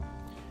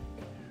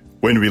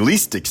When we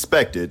least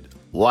expect it,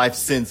 life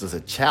sends us a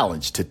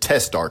challenge to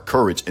test our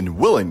courage and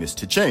willingness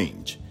to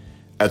change.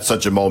 At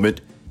such a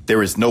moment,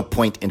 there is no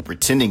point in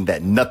pretending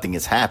that nothing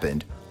has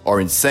happened or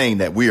in saying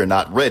that we are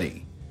not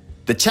ready.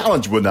 The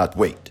challenge will not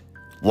wait.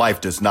 Life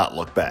does not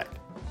look back.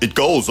 It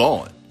goes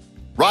on.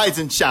 Rise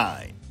and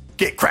shine.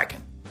 Get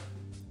cracking.